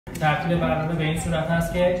ترتیب برنامه به این صورت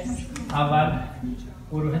هست که اول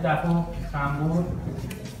گروه دف و تنبور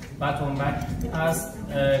و تنبک است.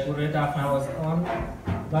 گروه دف نوازان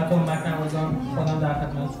و تنبک نوازان خودم در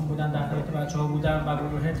خدمتشون بودن، در خدمت بچه‌ها بودم و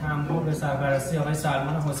گروه تنبور به سرپرستی آقای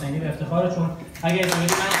سلمان حسینی به افتخارشون. اگه اجازه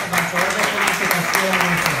بدید من بچه‌ها رو بخونم که تصویر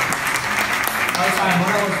هم میشه. آقای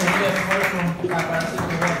سلمان حسینی به افتخارشون سرپرستی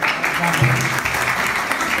گروه تنبور.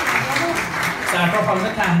 سرکار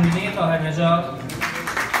خانم تهمینه طاهرنژاد،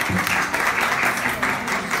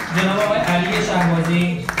 جناب آقای علی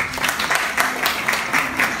شهبازی،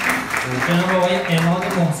 جناب آقای ایمان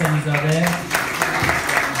محسنی زاده،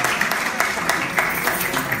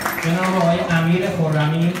 جناب آقای امیر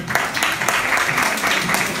خرمی،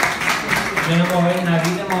 جناب آقای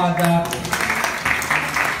نوید مؤدب،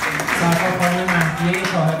 سرکار خانم مهدیه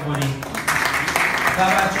شاهدگلی و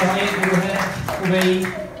بچه‌های گروه خوبه‌ای،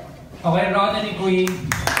 آقای راد نیکویی،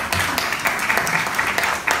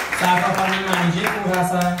 سرکار خانم منیژه پور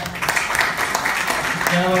حسن،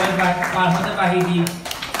 جناب آقای فرهاد وحیدی،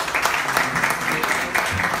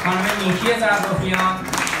 خانم نیکی زربافیان،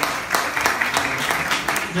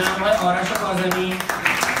 جناب آقای آرش کاظمی،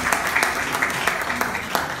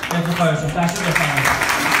 افتخارشون تشریف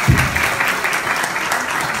بفرمایید.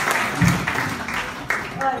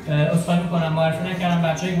 عذرخواهی می‌کنم معرفی نکردم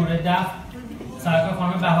بچه‌های گروه دف، سرکار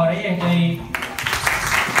خانم بهاره اهدایی،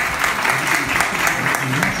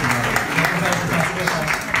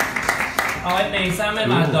 آقای میثم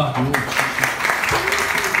مداح.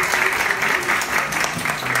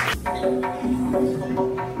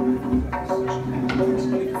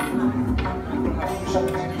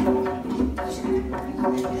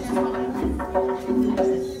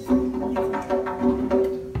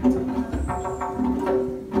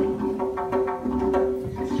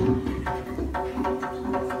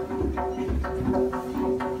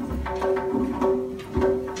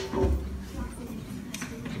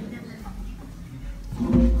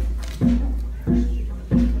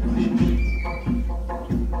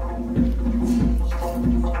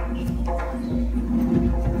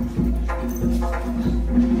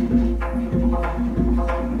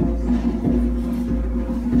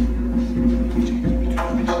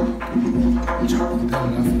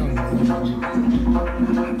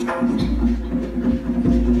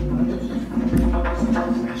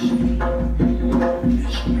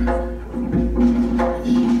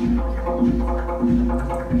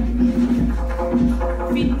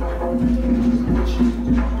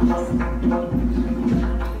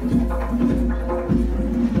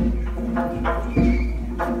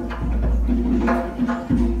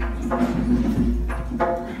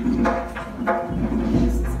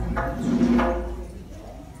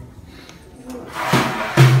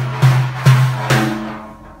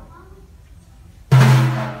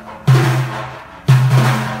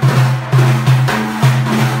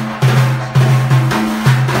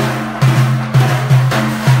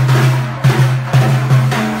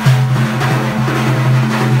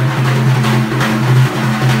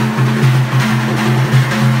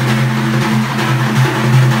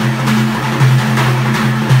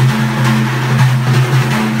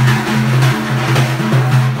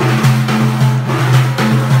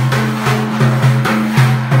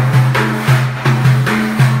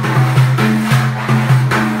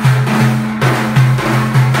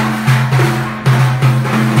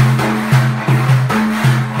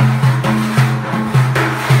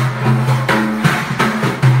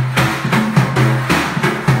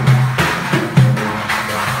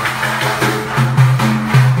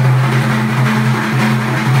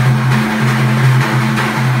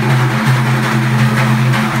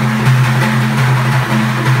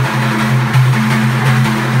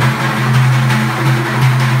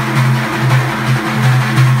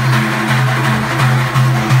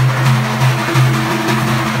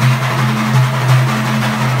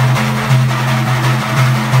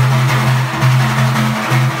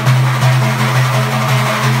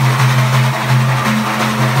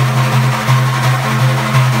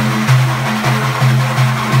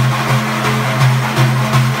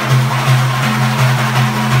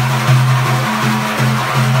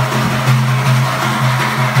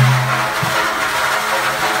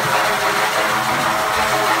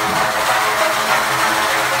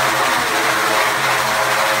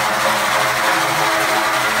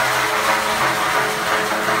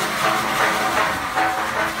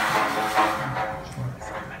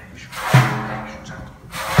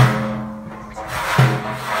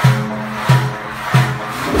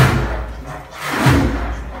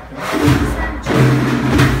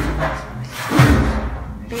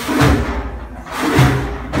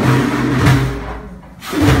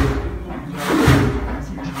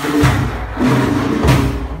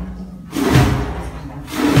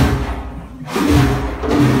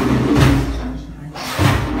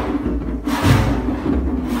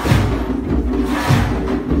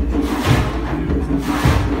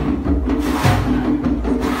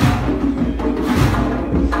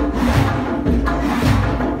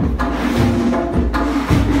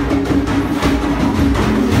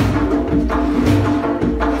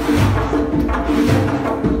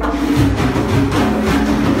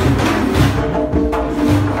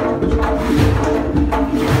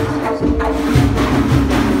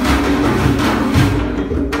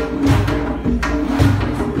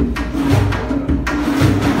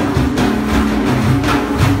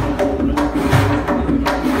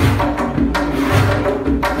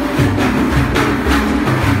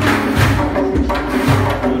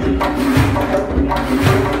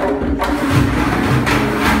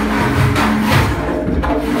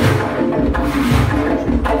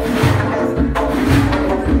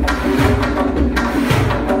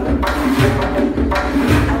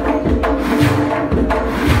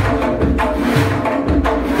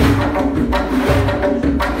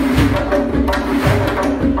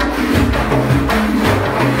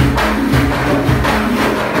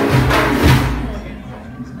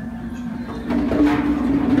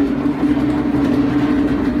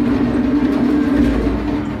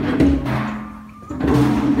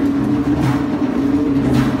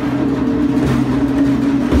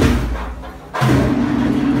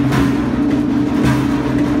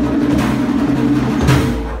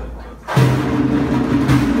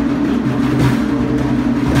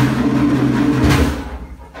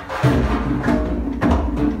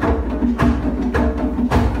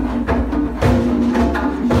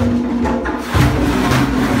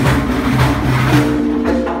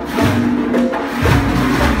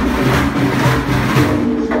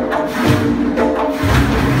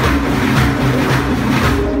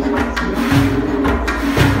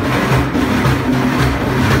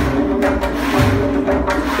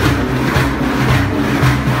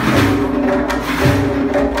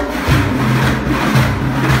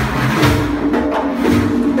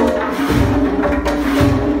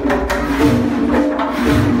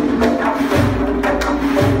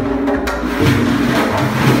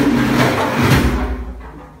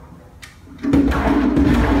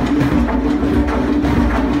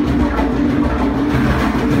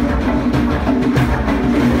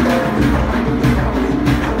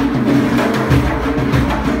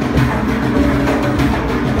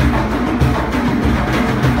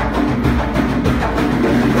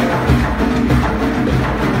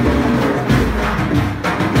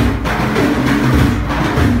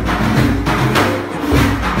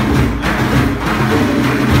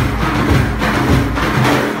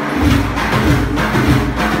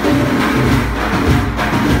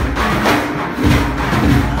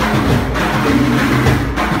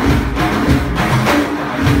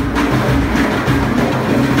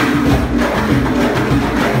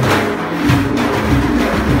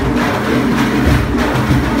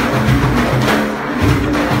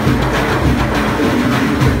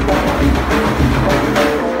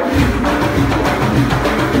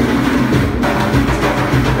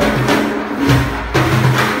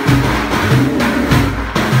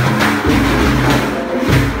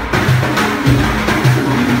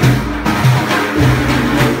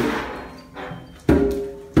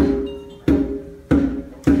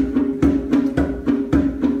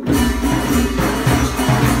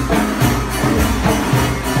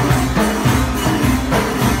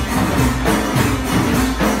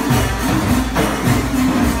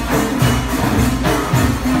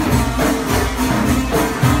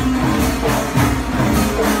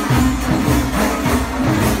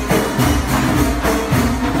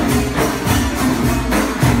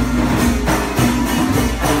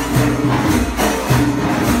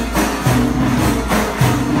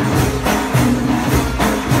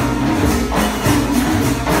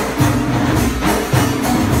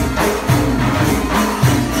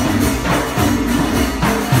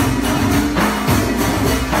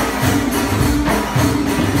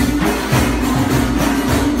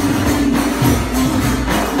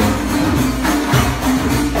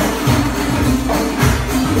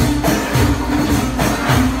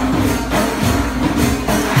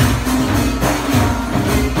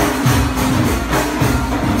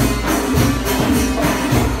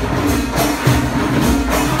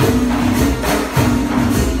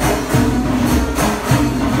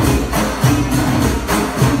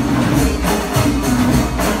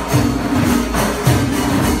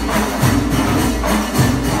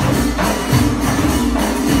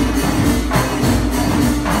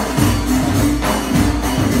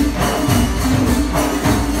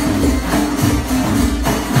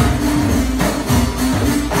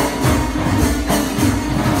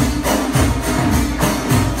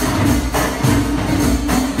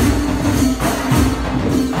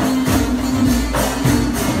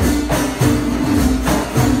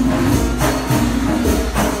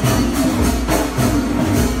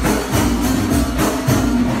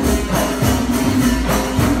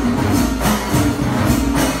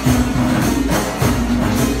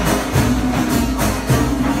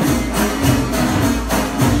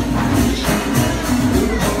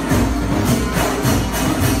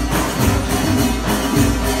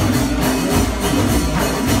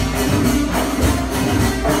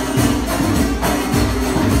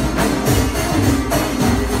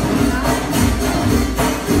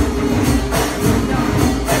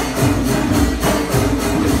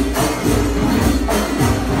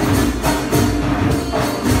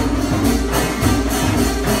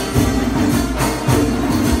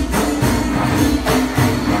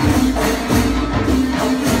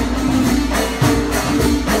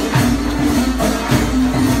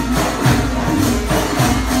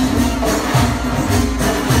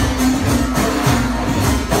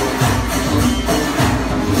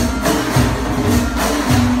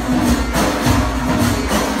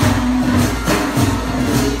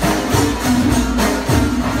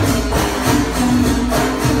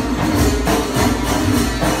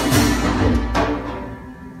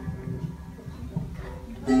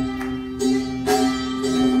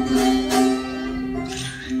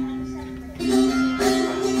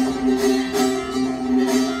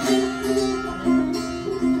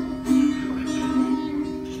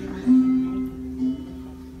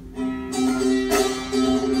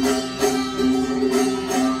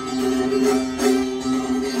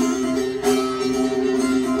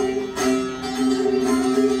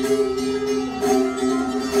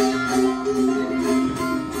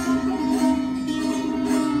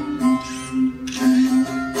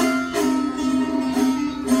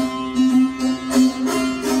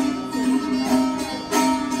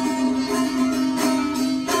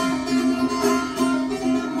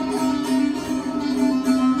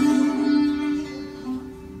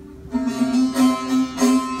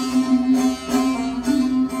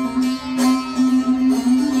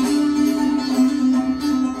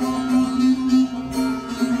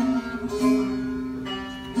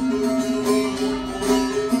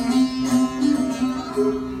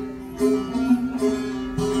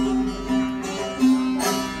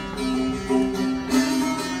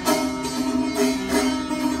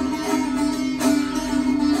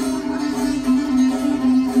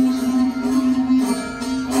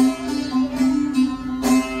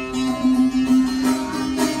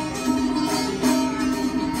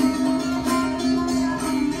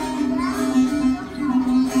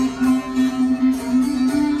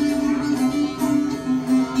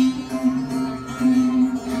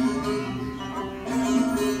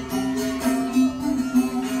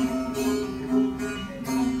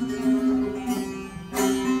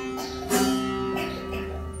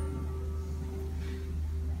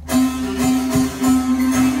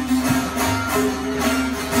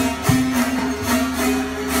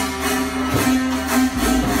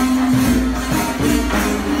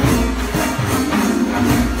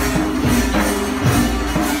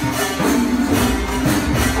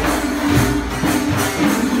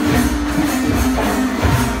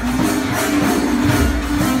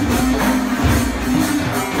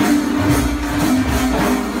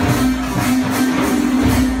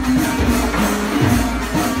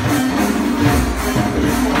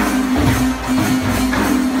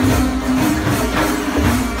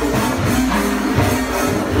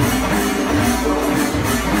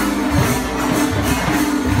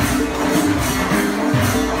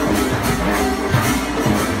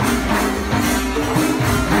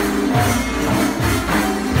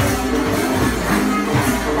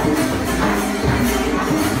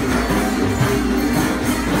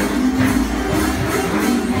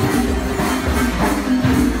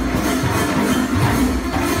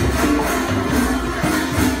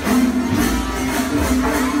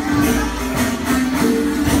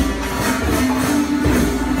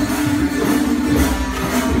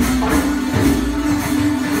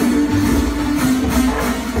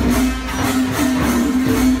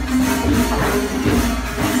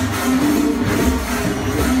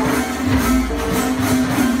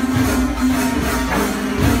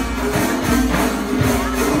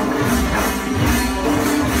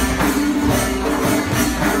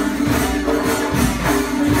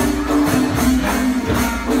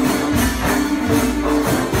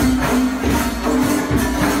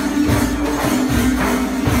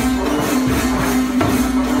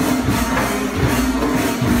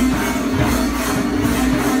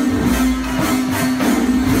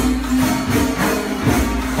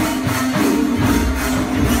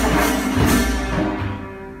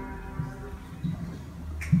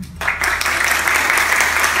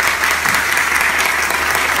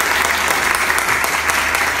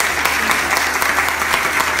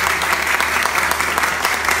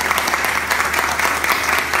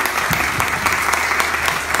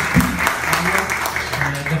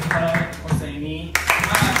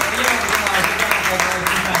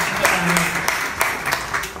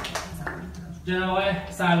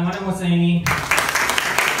 سلمان حسینی،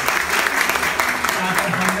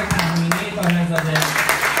 سرپرست خانم تهمینی طاهرزاده،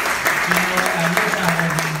 جناب آقای علی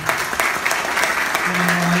شهرازی،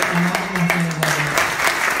 جناب آقای ایمان محسن‌زاده،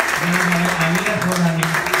 جناب آقای امیر خرمی،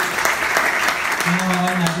 جناب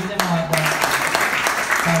آقای نوید مودت،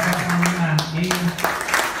 سرپرست خانم مهدی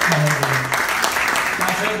شهرازی.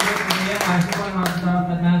 بچه‌های دیگه معرفی کنم از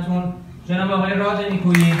خدمتتون جناب آقای راج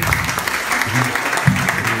نیکویی،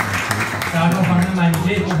 سرپرست خانم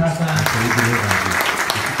منیژه خود هستند،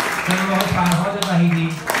 جناب آقای فرهاد وحیدی،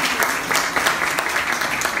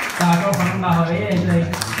 سرپرست خانم برای هرجای،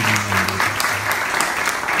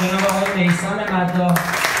 جناب آقای میسان مداح،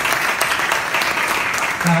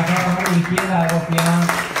 سرپرست خانم ملکی دربافیان،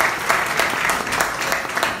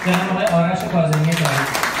 جناب آقای آرش کاظمی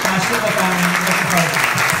دهید. مشکل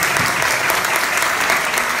بفرمایید.